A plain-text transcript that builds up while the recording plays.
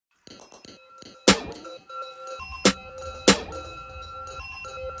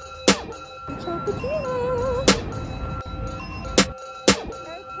Chocolatino.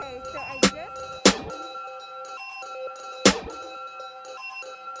 Okay, so I just...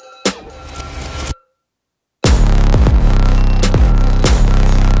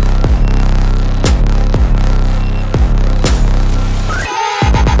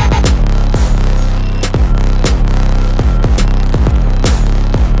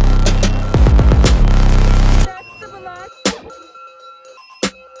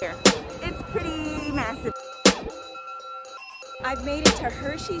 It's pretty massive. I've made it to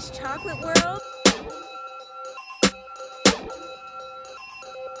Hershey's Chocolate World.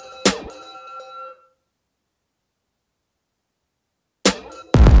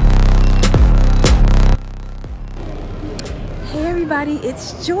 Hey everybody,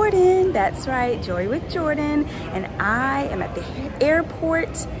 it's Jordan. That's right, Joy with Jordan. And I am at the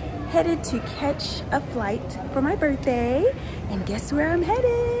airport headed to catch a flight for my birthday. And guess where I'm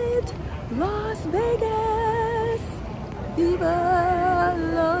headed? Las Vegas. Viva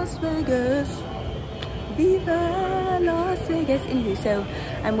Las Vegas. Viva Las Vegas. Anyway, so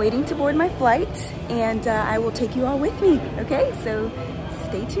I'm waiting to board my flight and I will take you all with me. Okay, so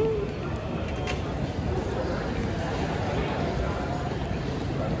stay tuned.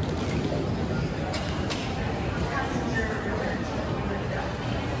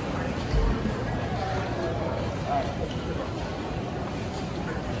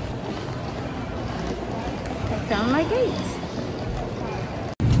 Found my gate.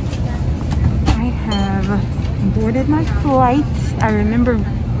 I have boarded my flight. I remember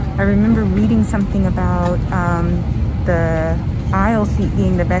reading something about the aisle seat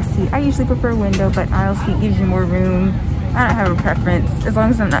being the best seat. I usually prefer window, but aisle seat gives you more room. I don't have a preference as long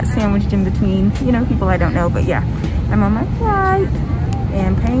as I'm not sandwiched in between, you know, people I don't know. But yeah, I'm on my flight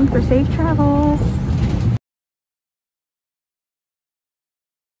and praying for safe travels.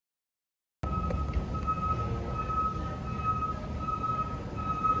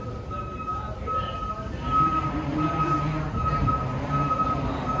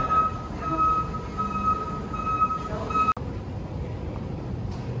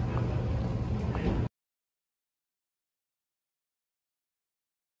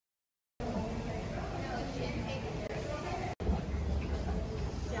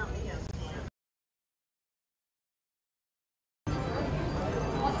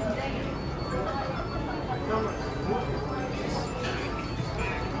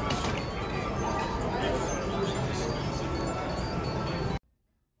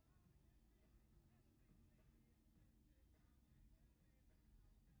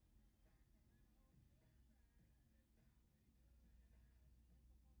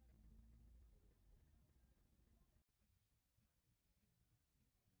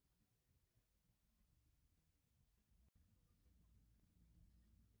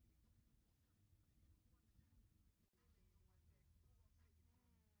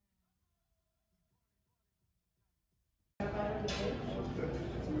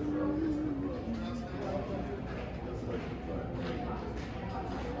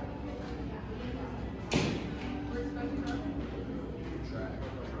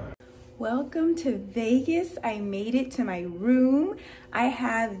 Welcome to Vegas. I made it to my room. I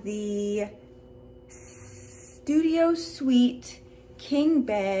have the studio suite king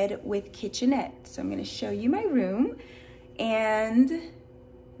bed with kitchenette. So I'm gonna show you my room and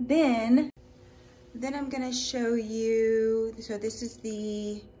then I'm gonna show you, so this is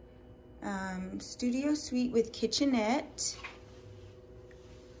the studio suite with kitchenette.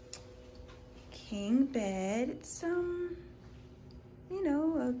 King bed, it's you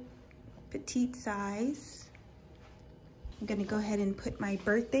know, a petite size. I'm gonna go ahead and put my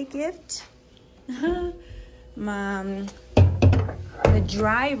birthday gift. The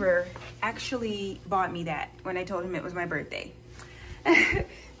driver actually bought me that when I told him it was my birthday.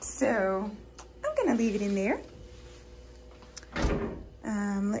 So I'm gonna leave it in there.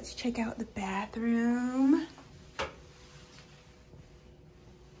 Let's check out the bathroom.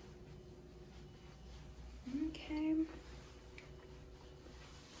 Okay.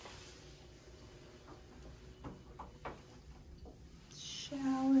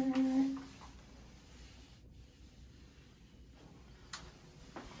 Shower.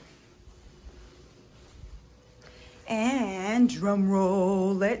 And drum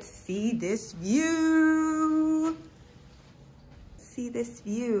roll, let's see this view. See this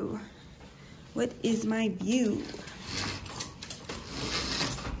view. What is my view?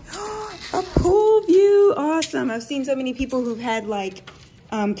 A pool view, awesome. I've seen so many people who've had like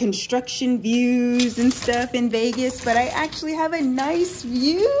construction views and stuff in Vegas, but I actually have a nice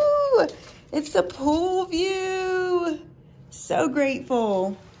view. It's a pool view. So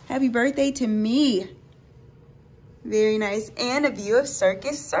grateful. Happy birthday to me. Very nice. And a view of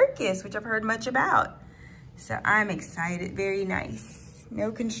Circus, which I've heard much about. So I'm excited. Very nice.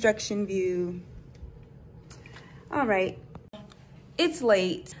 No construction view. All right. It's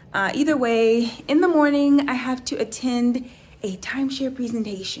late. Either way, in the morning, I have to attend a timeshare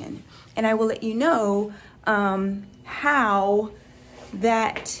presentation. And I will let you know how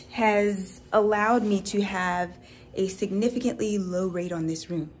that has allowed me to have a significantly low rate on this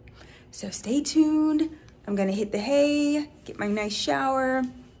room. So stay tuned. I'm gonna hit the hay, get my nice shower,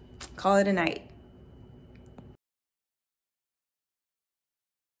 call it a night.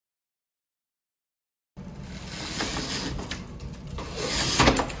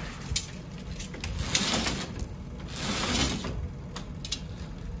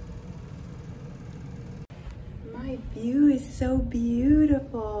 My view is so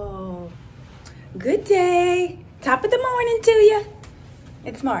beautiful. Good day. Top of the morning to you.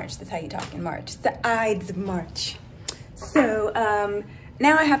 It's March. That's how you talk in March. It's the Ides of March. So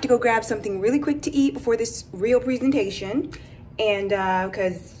now I have to go grab something really quick to eat before this real presentation. And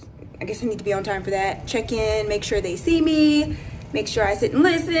because I guess I need to be on time for that. Check in, make sure they see me, make sure I sit and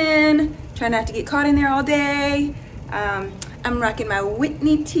listen. Try not to get caught in there all day. I'm rocking my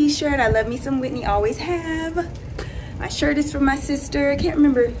Whitney t-shirt. I love me some Whitney, always have. My shirt is from my sister. I can't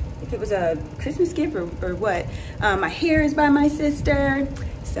remember if it was a Christmas gift or what. My hair is by my sister.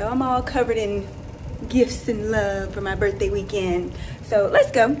 So I'm all covered in gifts and love for my birthday weekend. So let's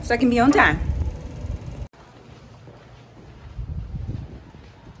go so I can be on time.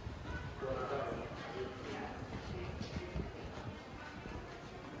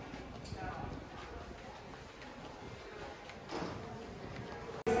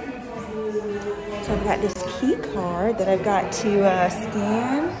 So I've got this key card that I've got to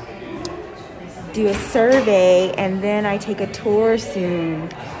scan, do a survey, and then I take a tour soon.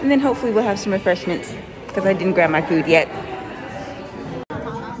 And then hopefully we'll have some refreshments because I didn't grab my food yet.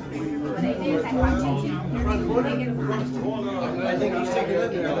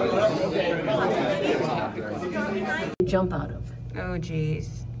 Jump out of. Oh,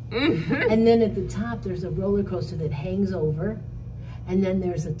 geez. And then at the top, there's a roller coaster that hangs over. And then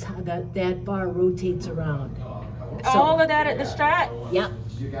there's a that bar rotates around. So, all of that at the Strat? Yep.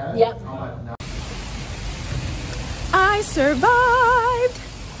 Yep. I survived.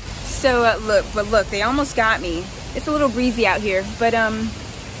 So look, they almost got me. It's a little breezy out here, but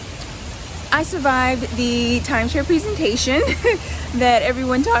I survived the timeshare presentation that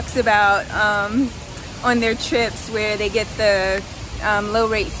everyone talks about on their trips where they get the low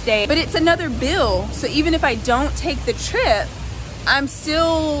rate stay. But it's another bill. So even if I don't take the trip, I'm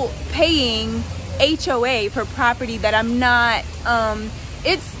still paying HOA for property that I'm not,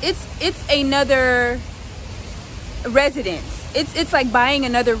 it's another residence. It's like buying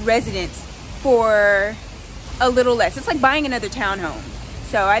another residence for a little less. It's like buying another townhome.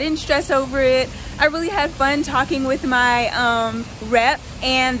 So I didn't stress over it. I really had fun talking with my rep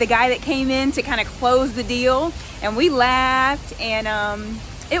and the guy that came in to kind of close the deal. And we laughed and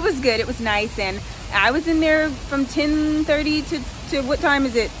it was good. It was nice. And I was in there from 10:30 to what time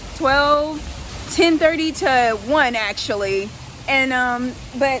is it? 12? 10:30 to 1 actually. And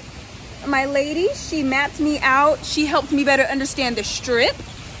but my lady, she mapped me out. She helped me better understand the strip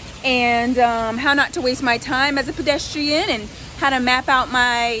and how not to waste my time as a pedestrian and how to map out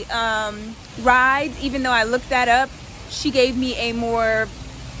my rides. Even though I looked that up, she gave me a more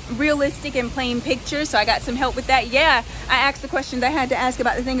realistic and plain picture, so I got some help with that. Yeah, I asked the questions I had to ask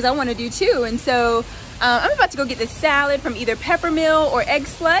about the things I want to do too. And so I'm about to go get this salad from either Peppermill or Egg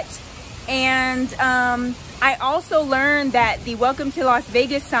Slut. And I also learned that the Welcome to Las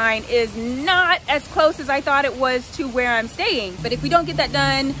Vegas sign is not as close as I thought it was to where I'm staying. But if we don't get that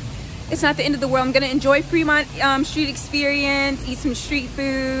done, it's not the end of the world. I'm gonna enjoy Fremont street experience, eat some street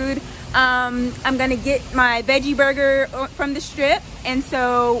food. I'm gonna get my veggie burger from the strip. And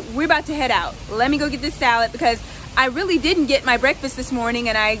so we're about to head out. Let me go get this salad because I really didn't get my breakfast this morning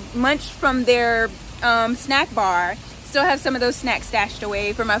and I munched from their snack bar. Still have some of those snacks stashed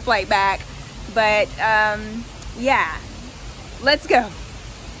away for my flight back. But yeah, let's go.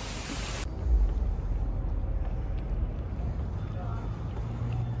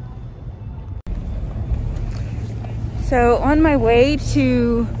 So on my way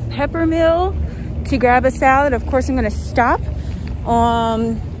to Peppermill to grab a salad, of course I'm gonna stop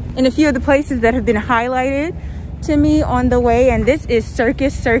in a few of the places that have been highlighted to me on the way, and this is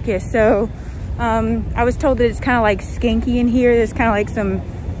Circus. So I was told that it's kind of like skanky in here. There's kind of like some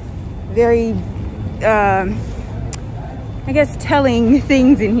very, I guess, telling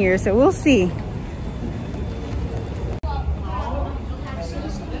things in here, so we'll see.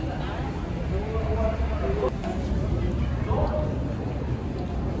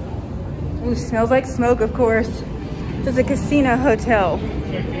 Smells like smoke, of course. There's a casino hotel.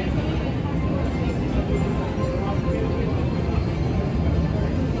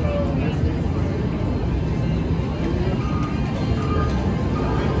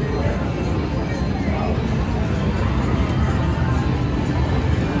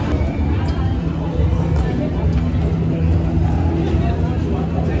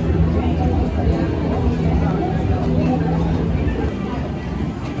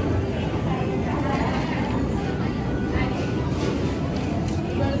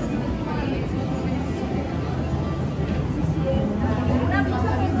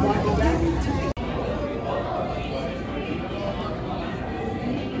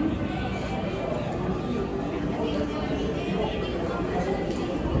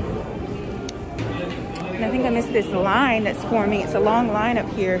 I think I missed this line that's forming. It's a long line up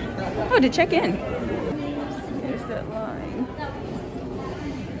here. Oh, to check in. There's that line.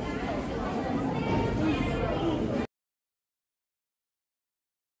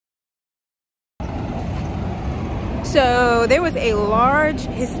 So there was a large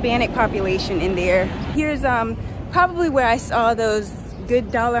Hispanic population in there. Here's probably where I saw those good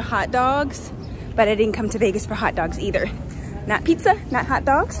dollar hot dogs, but I didn't come to Vegas for hot dogs either. Not pizza, not hot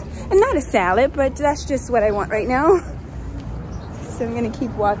dogs, and not a salad, but that's just what I want right now. So I'm gonna keep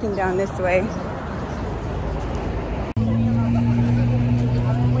walking down this way.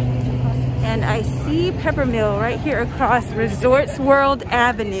 And I see Peppermill right here across Resorts World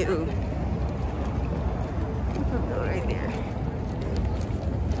Avenue. Peppermill right there.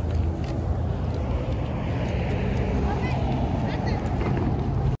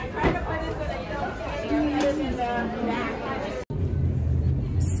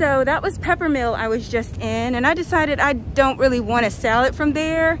 So that was Peppermill I was just in, and I decided I don't really want a salad from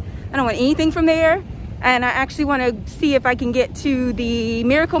there. I don't want anything from there. And I actually want to see if I can get to the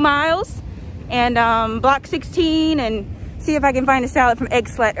Miracle Miles and Block 16 and see if I can find a salad from Egg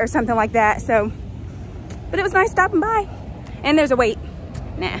Slut or something like that. So, but it was nice stopping by. And there's a wait.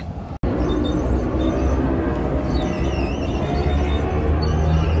 Nah.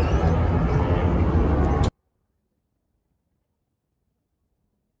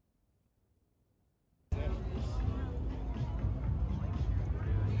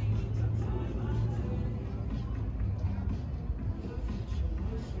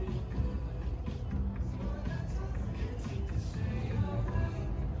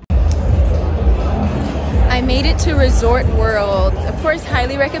 I made it to Resort World. Of course,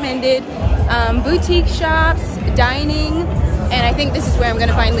 highly recommended. Boutique shops, dining, and I think this is where I'm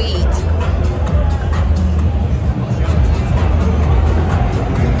gonna finally eat.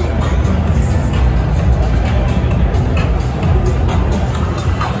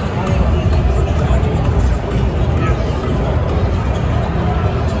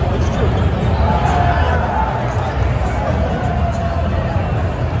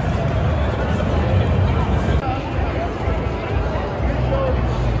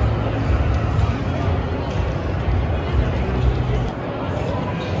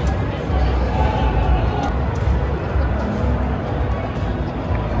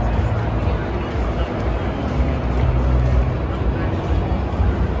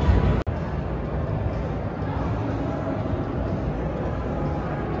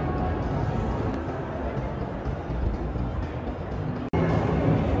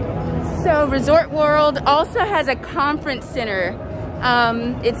 So Resort World also has a conference center.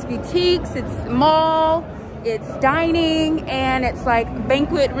 It's boutiques, it's mall, it's dining, and it's like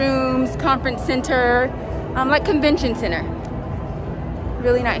banquet rooms, conference center, like convention center.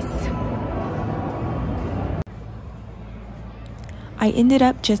 Really nice. I ended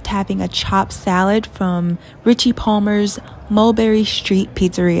up just having a chopped salad from Richie Palmer's Mulberry Street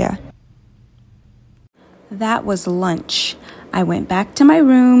Pizzeria. That was lunch. I went back to my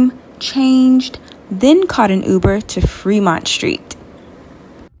room, changed, then caught an Uber to Fremont Street.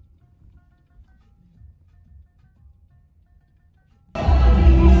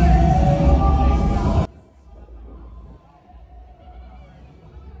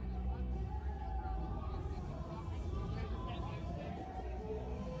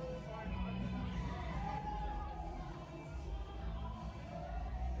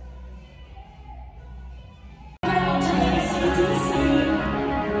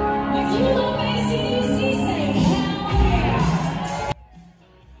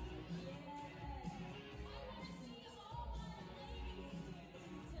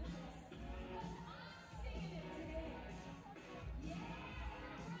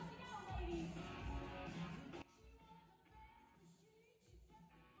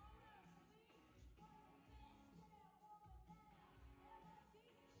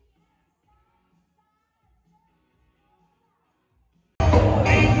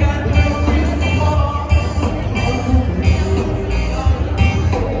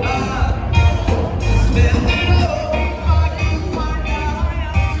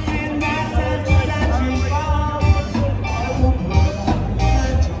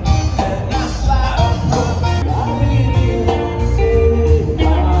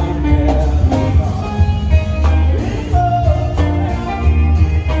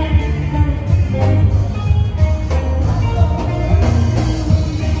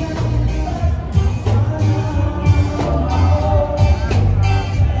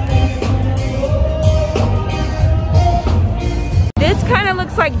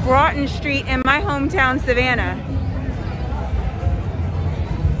 Martin Street in my hometown, Savannah.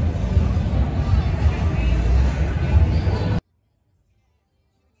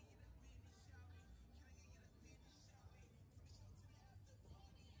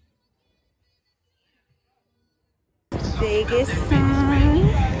 Vegas sign.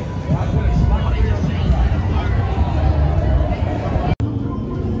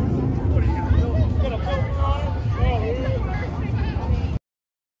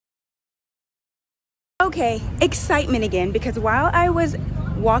 Okay, excitement again, because while I was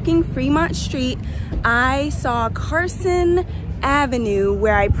walking Fremont Street, I saw Carson Avenue,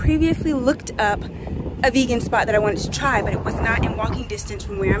 where I previously looked up a vegan spot that I wanted to try, but it was not in walking distance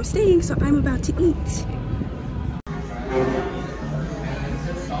from where I'm staying, so I'm about to eat.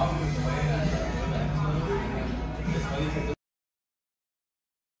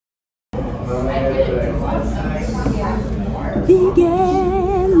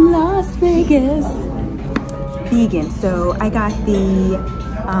 Vegan Las Vegas. Vegan. So I got the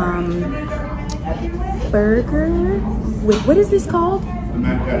burger with, what is this called?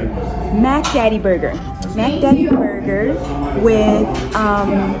 Mac Daddy burger. Mac Daddy burger with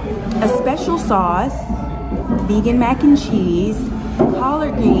a special sauce, vegan mac and cheese,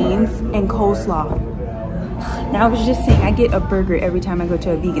 collard greens, and coleslaw. Now I was just saying I get a burger every time I go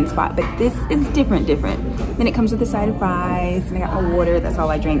to a vegan spot, but this is different. Then it comes with a side of fries, and I got my water. That's all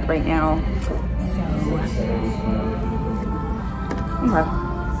I drink right now. Okay.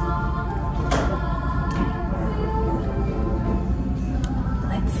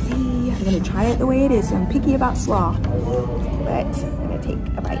 Let's see. I'm gonna try it the way it is. I'm picky about slaw, but I'm gonna take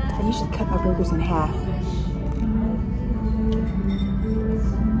a bite. I usually cut my burgers in half.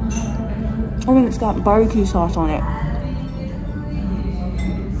 Oh, and it's got barbecue sauce on it.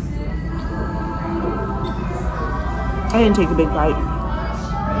 I didn't take a big bite,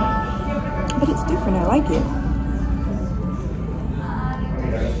 but it's different. I like it.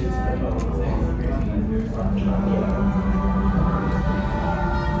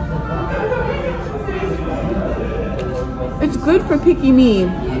 It's good for picky me.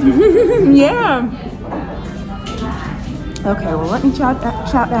 Yeah. Okay, well, let me chow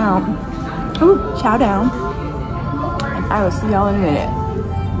down. Ooh, chow down. And I will see y'all in a minute.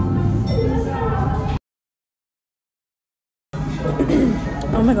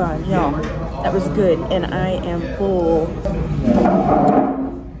 Oh my god, y'all. That was good. And I am full.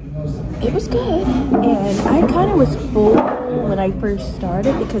 It was good. And I kind of was full when I first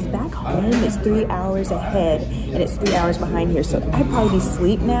started, because back home it's 3 hours ahead and it's 3 hours behind here. So I'd probably be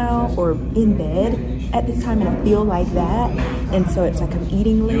asleep now or in bed at this time, and I feel like that. And so it's like I'm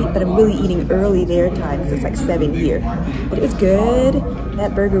eating late, but I'm really eating early their time, so it's like 7 here. But it was good.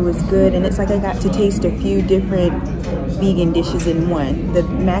 That burger was good, and it's like I got to taste a few different vegan dishes in one. The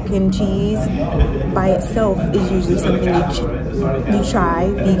mac and cheese by itself is usually something you try,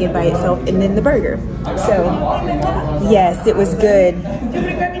 vegan by itself, and then the burger. So yes, it was good. Do you want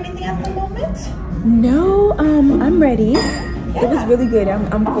to grab anything at the moment? No, I'm ready. It was really good.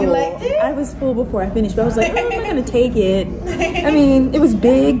 I'm full. You liked it? I was full before I finished, but I was like, oh, I'm not gonna take it. I mean, it was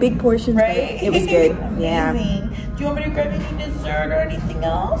big portions, right? But it was good. Yeah. Amazing. Do you want me to grab any dessert or anything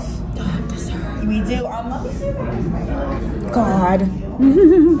else? Don't have dessert. We do. Let me see. God.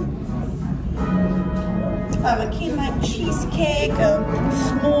 I have a key lime cheesecake,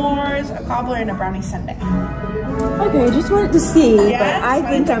 s'mores, a cobbler, and a brownie sundae. Okay, just wanted to see, Yeah, but I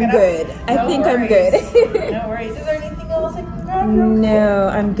think check I'm it good. out. I No think I'm worries. good. No worries. Is there anything else I can grab? No,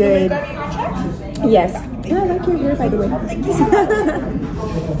 I'm good. Grab your check? Yes. And I like your hair, by the way. Thank you so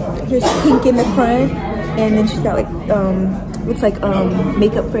much. Here's pink in the front, and then she's got like looks like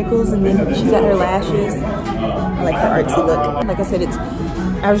makeup freckles, and then she's got her lashes. I like her artsy look. Like I said,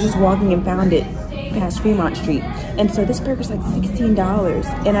 I was just walking and found it past Fremont Street, and so this burger's like $16,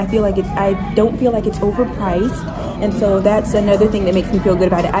 and I don't feel like it's overpriced, and so that's another thing that makes me feel good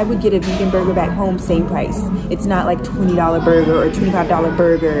about it. I would get a vegan burger back home, same price. It's not like $20 burger or $25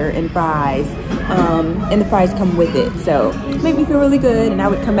 burger and fries, and the fries come with it, so it made me feel really good. And I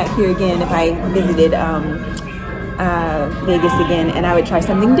would come back here again if I visited Vegas again, and I would try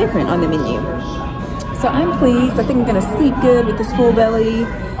something different on the menu. So I'm pleased. I think I'm gonna sleep good with this full belly,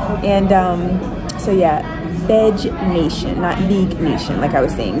 and so yeah, Veg Nation, not Vegan Nation, like I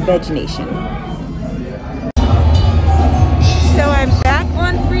was saying, Veg Nation. So I'm back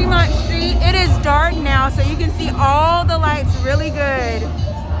on Fremont Street. It is dark now, so you can see all the lights really good.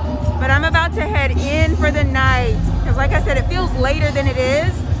 But I'm about to head in for the night, because like I said, it feels later than it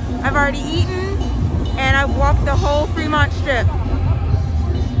is. I've already eaten, and I've walked the whole Fremont Strip.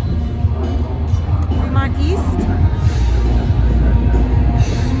 Fremont East.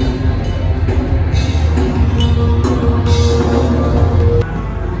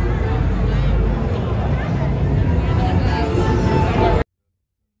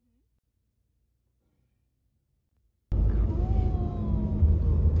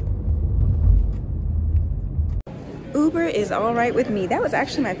 Uber is all right with me. That was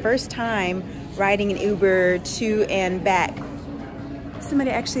actually my first time riding an Uber to and back.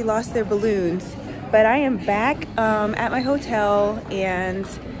 Somebody actually lost their balloons, but I am back at my hotel and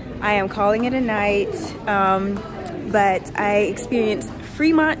I am calling it a night. But I experienced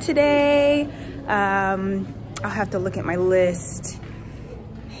Fremont today. I'll have to look at my list.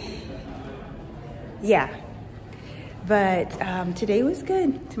 Yeah, but today was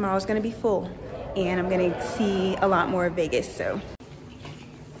good. Tomorrow's gonna be full. And I'm gonna see a lot more of Vegas, so.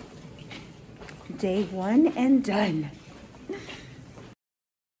 Day one and done.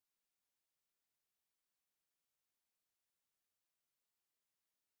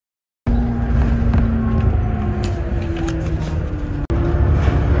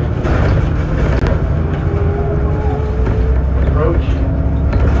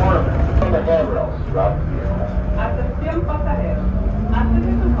 Atención pasajeros, antes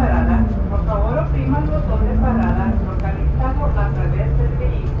de su parada, por favor oprima el botón de parada localizado a través del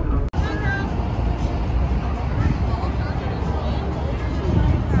vehículo.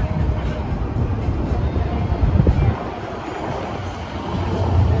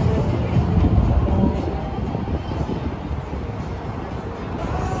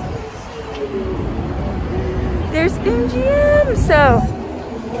 There's MGM, so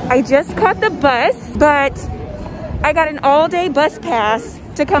I just caught the bus, but I got an all-day bus pass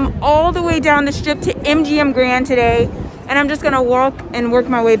to come all the way down the strip to MGM Grand today, and I'm just gonna walk and work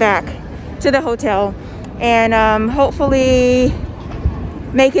my way back to the hotel and hopefully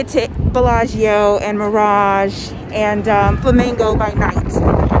make it to Bellagio and Mirage and Flamingo by night.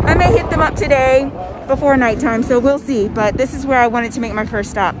 I may hit them up today before nighttime, so we'll see, but this is where I wanted to make my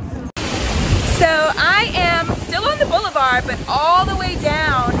first stop. So I am still on the boulevard, but all the way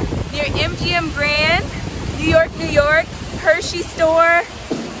down near MGM Grand, New York, Hershey store.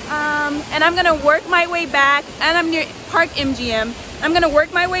 And I'm gonna work my way back, and I'm near Park MGM. I'm gonna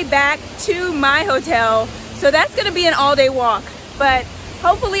work my way back to my hotel. So that's gonna be an all-day walk, but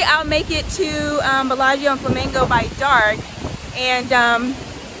hopefully I'll make it to Bellagio and Flamingo by dark and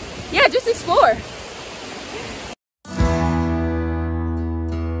yeah, just explore.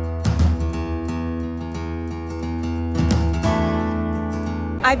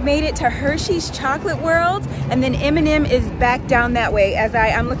 I've made it to Hershey's Chocolate World, and then M&M is back down that way. As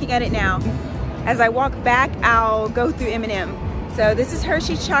I'm looking at it now. As I walk back, I'll go through M&M. So this is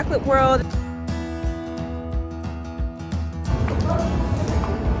Hershey's Chocolate World.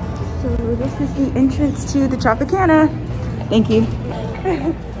 So this is the entrance to the Tropicana. Thank you.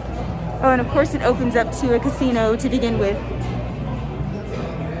 Oh, and of course it opens up to a casino to begin with.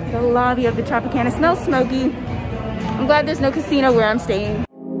 The lobby of the Tropicana smells smoky. I'm glad there's no casino where I'm staying.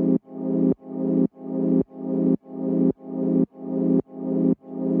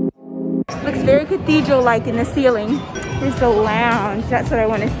 Looks very cathedral-like in the ceiling. Here's the lounge. That's what I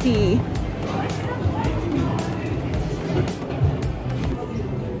want to see.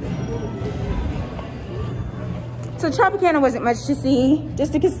 So Tropicana wasn't much to see.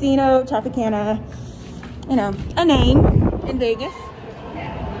 Just a casino, Tropicana. You know, a name in Vegas.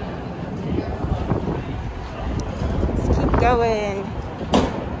 Let's keep going.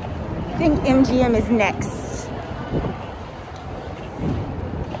 I think MGM is next.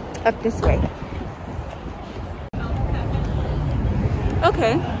 Up this way.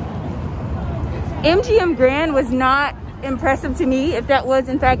 Okay. MGM Grand was not impressive to me, if that was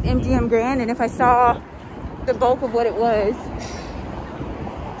in fact MGM Grand, and if I saw the bulk of what it was,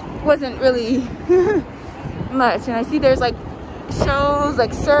 wasn't really much. And I see there's like shows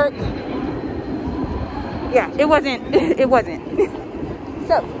like Cirque. Yeah, it wasn't. It wasn't.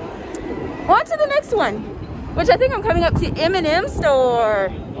 So on to the next one, which I think I'm coming up to M&M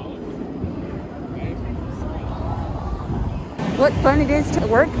store. What fun it is to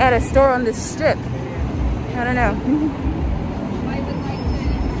work at a store on the strip. I don't know.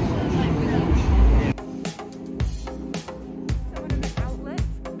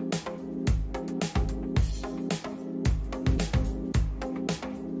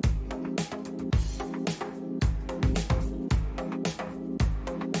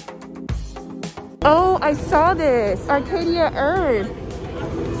 Oh, I saw this. Arcadia Earth.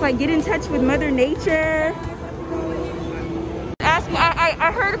 It's like get in touch with Mother Nature.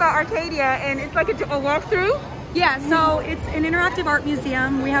 I heard about Arcadia, and it's like a walkthrough? Yeah, so it's an interactive art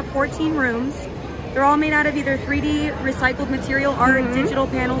museum. We have 14 rooms. They're all made out of either 3D recycled material art, digital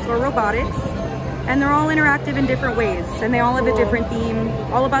panels, or robotics. And they're all interactive in different ways, and they all have a different theme,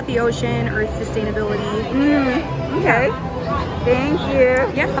 all about the ocean, earth sustainability. Okay. Thank you.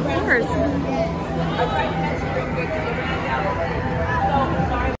 Yeah, of course.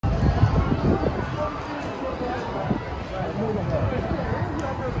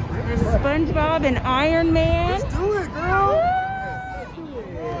 There's SpongeBob and Iron Man. Let's do it, girl.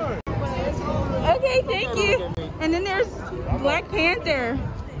 Okay, thank you. And then there's Black Panther.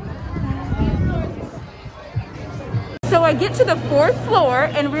 So I get to the 4th floor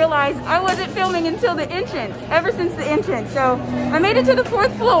and realize I wasn't filming until the entrance, ever since the entrance. So I made it to the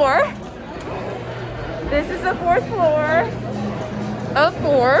 4th floor. This is the 4th floor of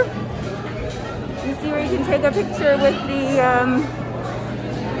 4. You see where you can take a picture with the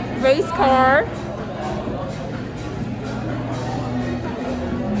race car.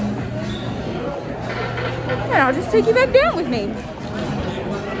 And I'll just take you back down with me.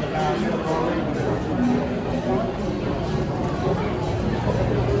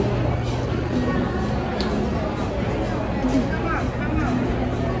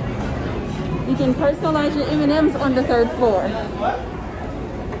 You can personalize your M&Ms on the 3rd floor.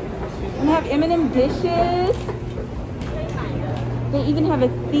 And have M&M dishes. They even have a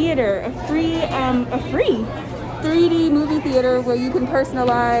theater, a free 3D movie theater where you can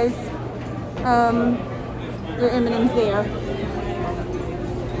personalize your M&Ms there.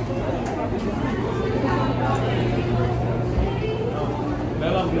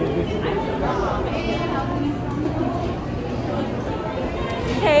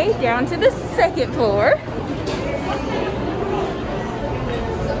 Okay, down to the 2nd floor.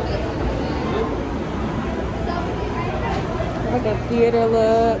 Like a theater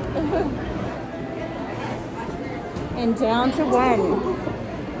look. And down to 1.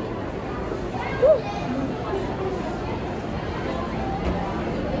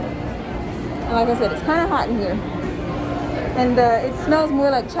 And like I said, it's kind of hot in here. And it smells more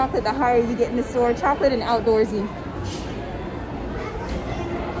like chocolate the higher you get in the store. Chocolate and outdoorsy.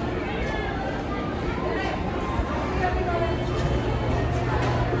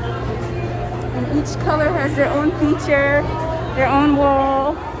 And each color has their own feature, their own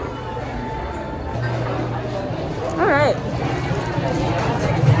wall. All right.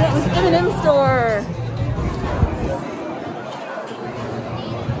 That was M&M store.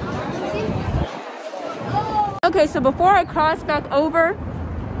 Okay, so before I cross back over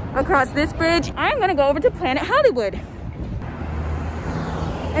across this bridge, I'm gonna go over to Planet Hollywood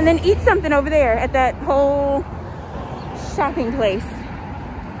and then eat something over there at that whole shopping place.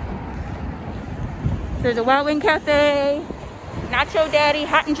 So there's a Wild Wing Cafe, Nacho Daddy,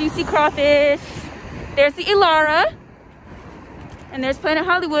 hot and juicy crawfish. There's the Ilara, and there's Planet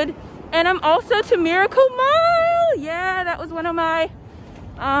Hollywood, and I'm also to Miracle Mile. Yeah, that was one of my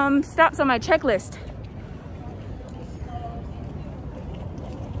stops on my checklist.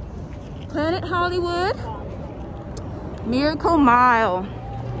 Planet Hollywood, Miracle Mile.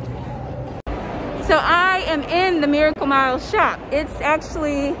 So I am in the Miracle Mile shop. It's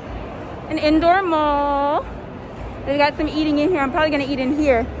actually an indoor mall. They got some eating in here. I'm probably gonna eat in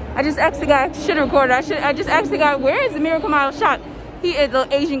here. I just asked the guy, should have recorded. I just asked the guy, where is the Miracle Mile shop? He is the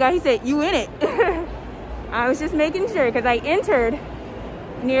Asian guy. He said, you in it. I was just making sure because I entered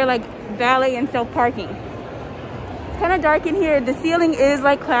near like valet and self-parking. It's kind of dark in here. The ceiling is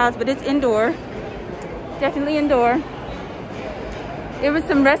like clouds, but it's indoor. Definitely indoor. There was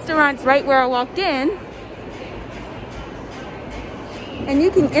some restaurants right where I walked in. And you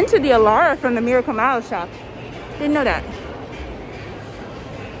can enter the Ilara from the Miracle Mile shop. Didn't know that.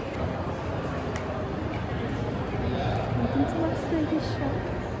 Welcome to Las Vegas shop.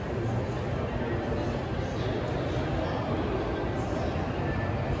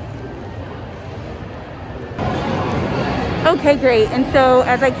 Okay, great. And so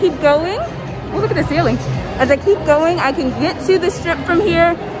as I keep going, oh, look at the ceiling. As I keep going, I can get to the strip from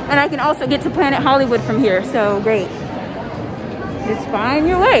here, and I can also get to Planet Hollywood from here. So great. Just find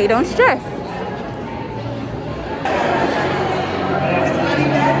your way, don't stress.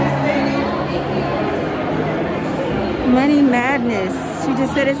 Money Madness. She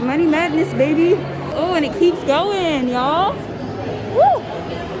just said it's Money Madness, baby. Oh, and it keeps going, y'all. Woo!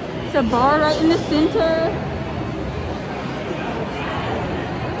 It's a bar right in the center.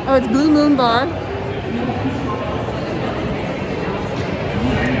 Oh, it's Blue Moon Bar.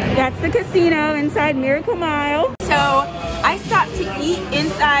 That's the casino inside Miracle Mile. So I stopped to eat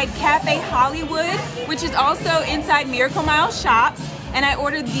inside Cafe Hollywood, which is also inside Miracle Mile shops, and I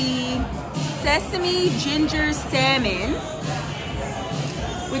ordered the sesame ginger salmon,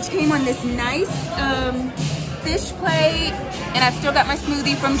 which came on this nice fish plate, and I've still got my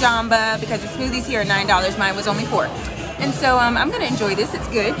smoothie from Jamba because the smoothies here are $9. Mine was only $4. And so I'm gonna enjoy this, it's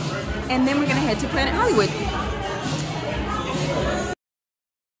good. And then we're gonna head to Planet Hollywood.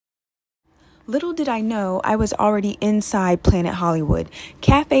 Little did I know I was already inside Planet Hollywood.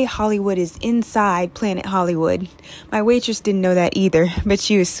 Cafe Hollywood is inside Planet Hollywood. My waitress didn't know that either, but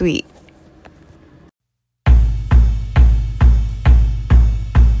she was sweet.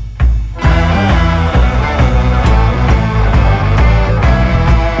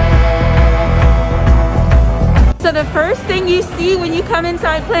 So the first thing you see when you come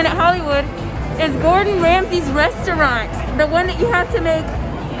inside Planet Hollywood is Gordon Ramsay's restaurant, the one that you have to make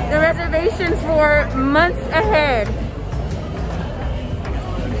the reservations for months ahead.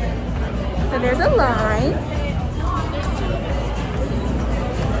 So there's a line.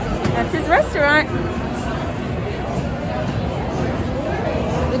 That's his restaurant.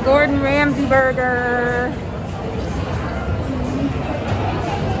 The Gordon Ramsay burger.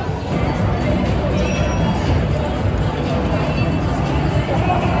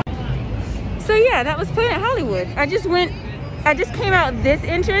 So yeah, that was Planet Hollywood. I just came out this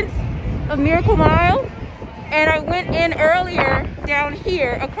entrance of Miracle Mile, and I went in earlier down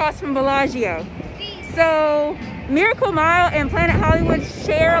here across from Bellagio. So Miracle Mile and Planet Hollywood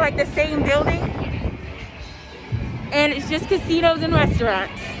share like the same building, and it's just casinos and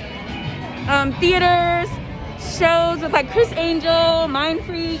restaurants, theaters, shows with like Chris Angel, Mind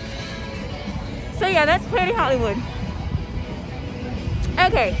Freak. So yeah, that's Planet Hollywood.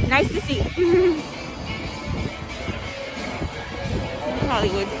 Okay, nice to see you.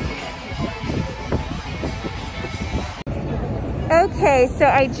 Hollywood. Okay, so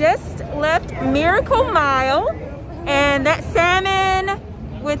I just left Miracle Mile, and that salmon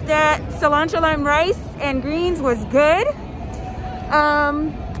with that cilantro lime rice and greens was good. I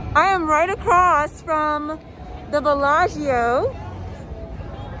am right across from the Bellagio,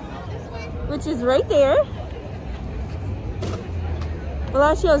 which is right there.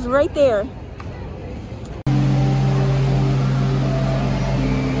 Bellagio is right there.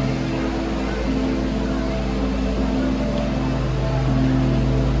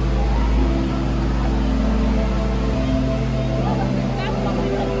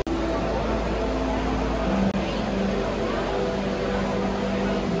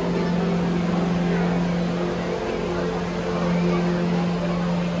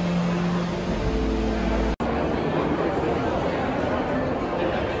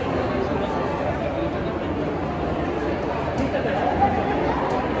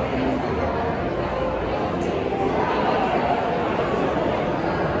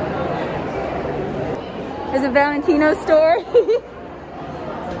 There's a Valentino store.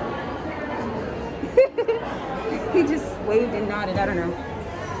 He just waved and nodded, I don't know.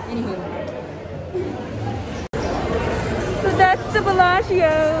 Anywho. So that's the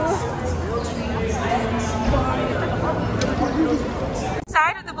Bellagio.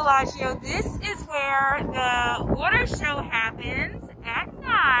 Side of the Bellagio, this is where the water show happens at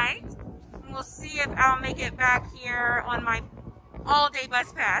night. And we'll see if I'll make it back here on my all-day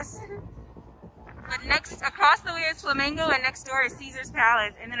bus pass. But next, across the way is Flamingo, and next door is Caesar's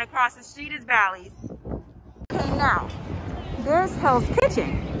Palace, and then across the street is Bally's. Okay, now, there's Hell's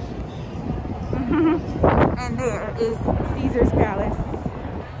Kitchen. And there is Caesar's Palace.